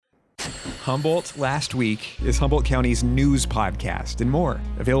Humboldt Last Week is Humboldt County's news podcast and more.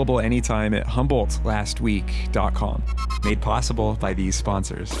 Available anytime at HumboldtLastWeek.com. Made possible by these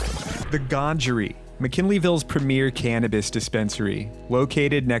sponsors. The Gangery, McKinleyville's premier cannabis dispensary,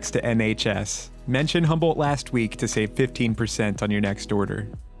 located next to NHS. Mention Humboldt Last Week to save 15% on your next order.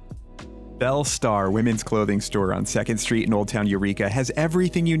 Belle Star women's clothing store on 2nd Street in Old Town Eureka has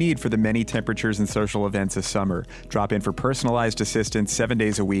everything you need for the many temperatures and social events of summer. Drop in for personalized assistance 7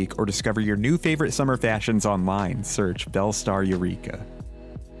 days a week or discover your new favorite summer fashions online. Search Belle Star Eureka.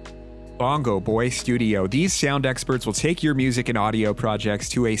 Bongo Boy Studio. These sound experts will take your music and audio projects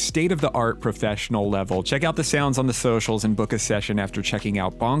to a state-of-the-art professional level. Check out the sounds on the socials and book a session after checking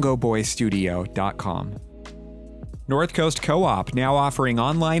out bongoboystudio.com. North Coast Co-op, now offering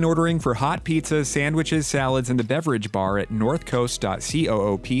online ordering for hot pizzas, sandwiches, salads, and the beverage bar at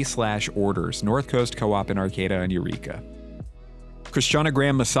northcoast.coop/orders. North Coast Co-op in Arcata and Eureka. Christiana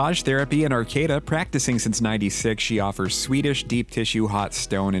Graham Massage Therapy in Arcata, practicing since '96. She offers Swedish, deep tissue, hot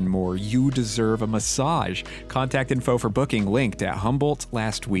stone, and more. You deserve a massage. Contact info for booking linked at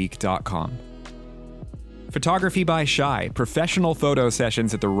HumboldtLastWeek.com. Photography by Shy, professional photo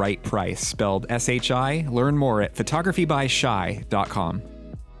sessions at the right price, spelled SHI. Learn more at photographybyshy.com.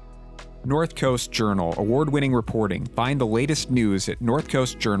 North Coast Journal, award-winning reporting. Find the latest news at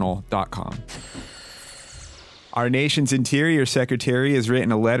northcoastjournal.com. Our nation's Interior Secretary has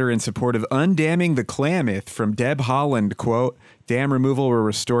written a letter in support of undamming the Klamath from Deb Haaland, quote, "Dam removal will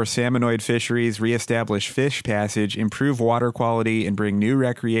restore salmonoid fisheries, reestablish fish passage, improve water quality, and bring new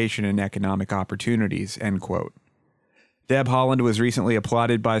recreation and economic opportunities," end quote. Deb Haaland was recently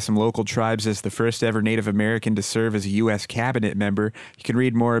applauded by some local tribes as the first ever Native American to serve as a U.S. cabinet member. You can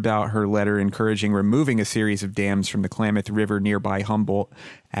read more about her letter encouraging removing a series of dams from the Klamath River nearby Humboldt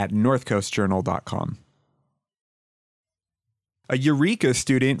at northcoastjournal.com. A Eureka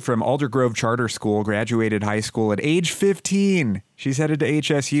student from Aldergrove Charter School graduated high school at age 15. She's headed to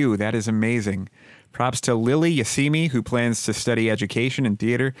HSU. That is amazing. Props to Lily Yasimi, who plans to study education and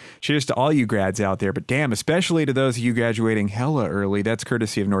theater. Cheers to all you grads out there, but damn, especially to those of you graduating hella early. That's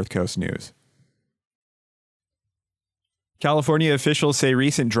courtesy of North Coast News. California officials say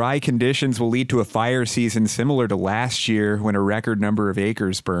recent dry conditions will lead to a fire season similar to last year when a record number of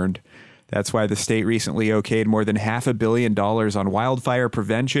acres burned. That's why the state recently okayed more than $500 million on wildfire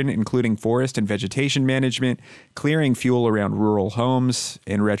prevention, including forest and vegetation management, clearing fuel around rural homes,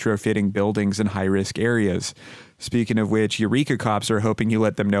 and retrofitting buildings in high-risk areas. Speaking of which, Eureka cops are hoping you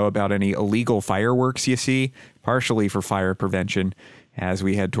let them know about any illegal fireworks you see, partially for fire prevention, as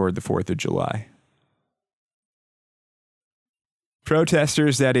we head toward the 4th of July.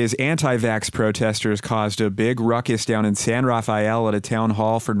 Protesters, that is anti-vax protesters, caused a big ruckus down in San Rafael at a town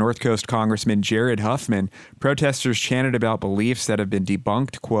hall for North Coast Congressman Jared Huffman. Protesters chanted about beliefs that have been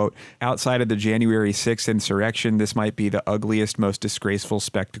debunked, quote, "Outside of the January 6th insurrection, this might be the ugliest, most disgraceful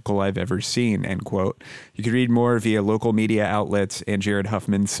spectacle I've ever seen," end quote. You can read more via local media outlets and Jared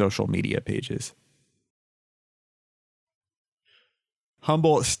Huffman's social media pages.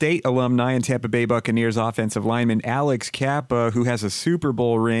 Humboldt State alumni and Tampa Bay Buccaneers offensive lineman Alex Cappa, who has a Super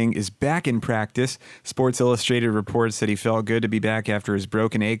Bowl ring, is back in practice. Sports Illustrated reports that he felt good to be back after his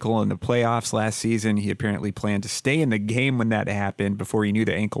broken ankle in the playoffs last season. He apparently planned to stay in the game when that happened before he knew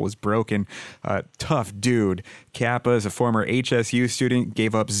the ankle was broken. Tough dude. Cappa is a former HSU student,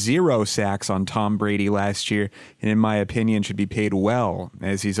 gave up 0 sacks on Tom Brady last year, and in my opinion should be paid well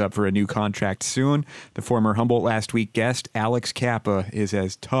as he's up for a new contract soon. The former Humboldt Last Week guest, Alex Cappa, is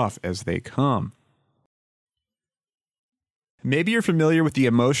as tough as they come. Maybe you're familiar with the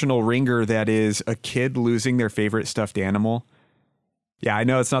emotional ringer that is a kid losing their favorite stuffed animal. Yeah, I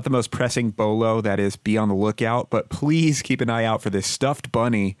know it's not the most pressing bolo, that is, be on the lookout, but please keep an eye out for this stuffed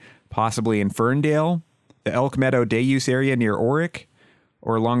bunny, possibly in Ferndale, the Elk Meadow Day Use area near Oric,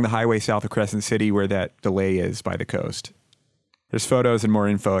 or along the highway south of Crescent City where that delay is by the coast. There's photos and more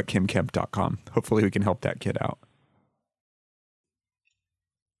info at kimkemp.com. Hopefully we can help that kid out.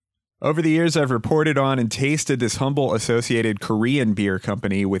 Over the years, I've reported on and tasted this Humboldt-associated Korean beer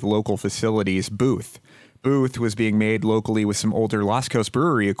company with local facilities, Booth. Booth was being made locally with some older Lost Coast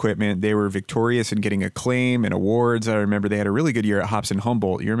Brewery equipment. They were victorious in getting acclaim and awards. I remember they had a really good year at Hops and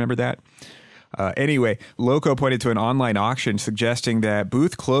Humboldt. You remember that? Anyway, Loco pointed to an online auction suggesting that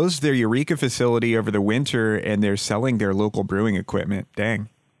Booth closed their Eureka facility over the winter and they're selling their local brewing equipment. Dang.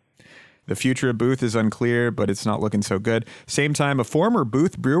 The future of Booth is unclear, but it's not looking so good. Same time, a former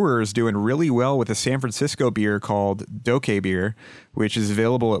Booth brewer is doing really well with a San Francisco beer called Doke Beer, which is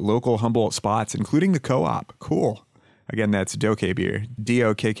available at local Humboldt spots, including the Co-op. Cool. Again, that's Doke Beer.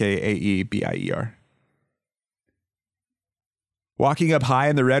 Dokkaebier. Walking up high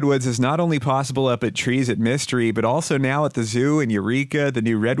in the redwoods is not only possible up at Trees at Mystery, but also now at the zoo in Eureka. The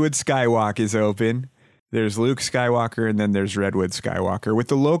new Redwood Skywalk is open. There's Luke Skywalker, and then there's Redwood Skywalker. With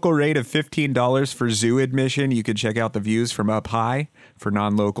the local rate of $15 for zoo admission, you can check out the views from up high. For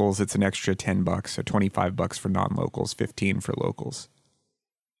non-locals, it's an extra $10, so $25 for non-locals, $15 for locals.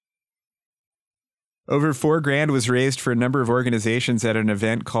 Over $4,000 was raised for a number of organizations at an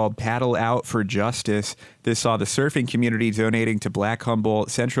event called Paddle Out for Justice. This saw the surfing community donating to Black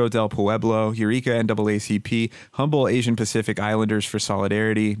Humboldt, Centro del Pueblo, Eureka NAACP, Humboldt Asian Pacific Islanders for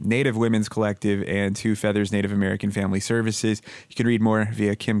Solidarity, Native Women's Collective, and Two Feathers Native American Family Services. You can read more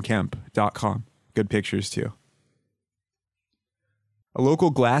via kimkemp.com. Good pictures, too. A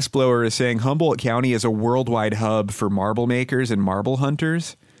local glassblower is saying Humboldt County is a worldwide hub for marble makers and marble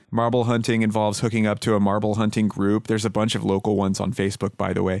hunters. Marble hunting involves hooking up to a marble hunting group. There's a bunch of local ones on Facebook,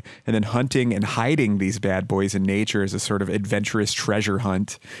 by the way. And then hunting and hiding these bad boys in nature is a sort of adventurous treasure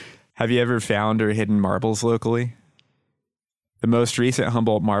hunt. Have you ever found or hidden marbles locally? The most recent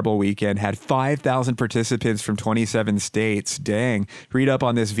Humboldt Marble Weekend had 5,000 participants from 27 states. Dang. Read up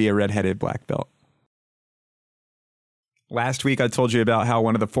on this via Redheaded Black Belt. Last week, I told you about how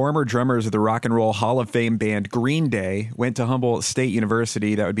one of the former drummers of the Rock and Roll Hall of Fame band Green Day went to Humboldt State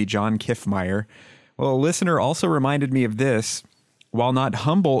University. That would be John Kiffmeyer. Well, a listener also reminded me of this. While not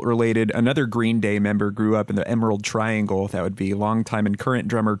Humboldt-related, another Green Day member grew up in the Emerald Triangle. That would be longtime and current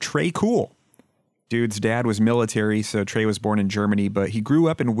drummer Trey Cool. Dude's dad was military, so Trey was born in Germany, but he grew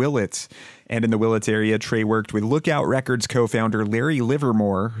up in Willits. And in the Willits area, Trey worked with Lookout Records co-founder Larry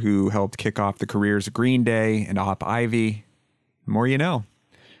Livermore, who helped kick off the careers of Green Day and Op Ivy. The more you know.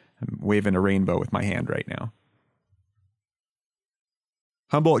 I'm waving a rainbow with my hand right now.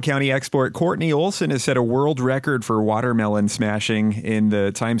 Humboldt County export Courtney Olson has set a world record for watermelon smashing. In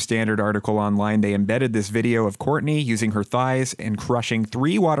the Times Standard article online, they embedded this video of Courtney using her thighs and crushing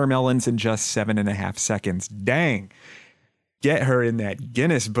 3 watermelons in just 7.5 seconds. Dang. Get her in that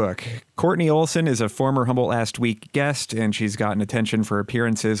Guinness book. Courtney Olson is a former Humboldt Last Week guest, and she's gotten attention for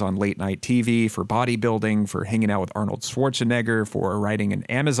appearances on late night TV, for bodybuilding, for hanging out with Arnold Schwarzenegger, for writing an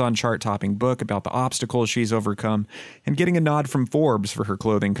Amazon chart-topping book about the obstacles she's overcome, and getting a nod from Forbes for her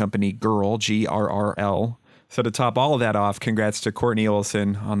clothing company Girl, GRRL. So to top all of that off, congrats to Courtney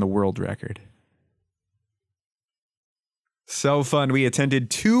Olson on the world record. So fun. We attended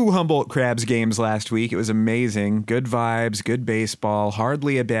 2 Humboldt Crabs games last week. It was amazing. Good vibes, good baseball,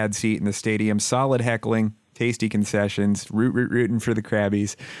 hardly a bad seat in the stadium, solid heckling, tasty concessions, rooting for the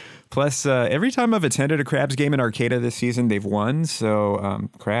Crabbies. Plus, every time I've attended a Crabs game in Arcata this season, they've won. So,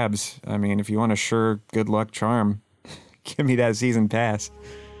 Crabs, I mean, if you want a sure good luck charm, give me that season pass.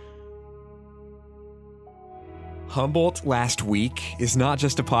 Humboldt Last Week is not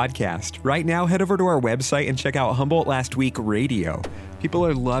just a podcast. Right now, head over to our website and check out Humboldt Last Week Radio. People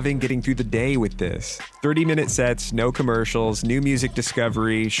are loving getting through the day with this. 30-minute sets, no commercials, new music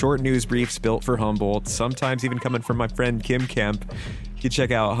discovery, short news briefs built for Humboldt, sometimes even coming from my friend Kim Kemp. You can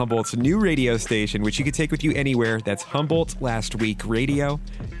check out Humboldt's new radio station, which you can take with you anywhere. That's Humboldt Last Week Radio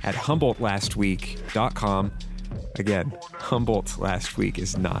at HumboldtLastWeek.com. Again, Humboldt Last Week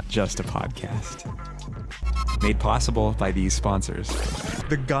is not just a podcast. Made possible by these sponsors.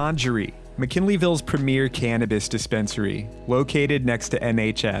 The Gangery, McKinleyville's premier cannabis dispensary, located next to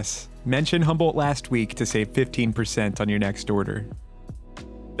NHS. Mention Humboldt Last Week to save 15% on your next order.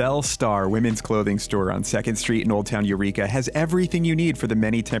 Belle Star women's clothing store on 2nd Street in Old Town Eureka has everything you need for the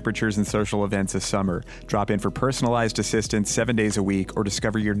many temperatures and social events of summer. Drop in for personalized assistance 7 days a week or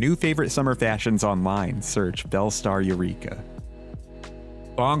discover your new favorite summer fashions online. Search Belle Star Eureka.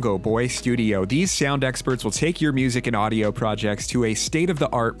 Bongo Boy Studio. These sound experts will take your music and audio projects to a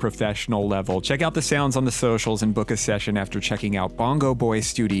state-of-the-art professional level. Check out the sounds on the socials and book a session after checking out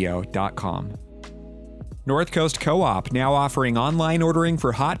bongoboystudio.com. North Coast Co-op, now offering online ordering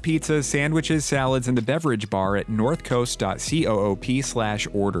for hot pizzas, sandwiches, salads, and the beverage bar at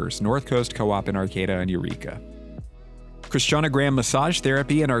northcoast.coop/orders. North Coast Co-op in Arcata and Eureka. Christiana Graham Massage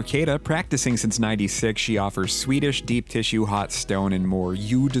Therapy in Arcata, practicing since '96. She offers Swedish, deep tissue, hot stone, and more.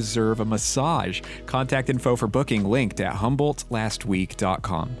 You deserve a massage. Contact info for booking linked at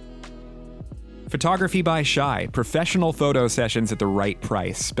HumboldtLastWeek.com. Photography by Shy, professional photo sessions at the right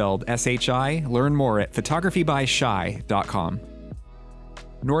price, spelled SHI. Learn more at photographybyshy.com.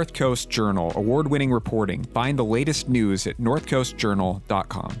 North Coast Journal, award-winning reporting. Find the latest news at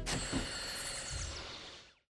northcoastjournal.com.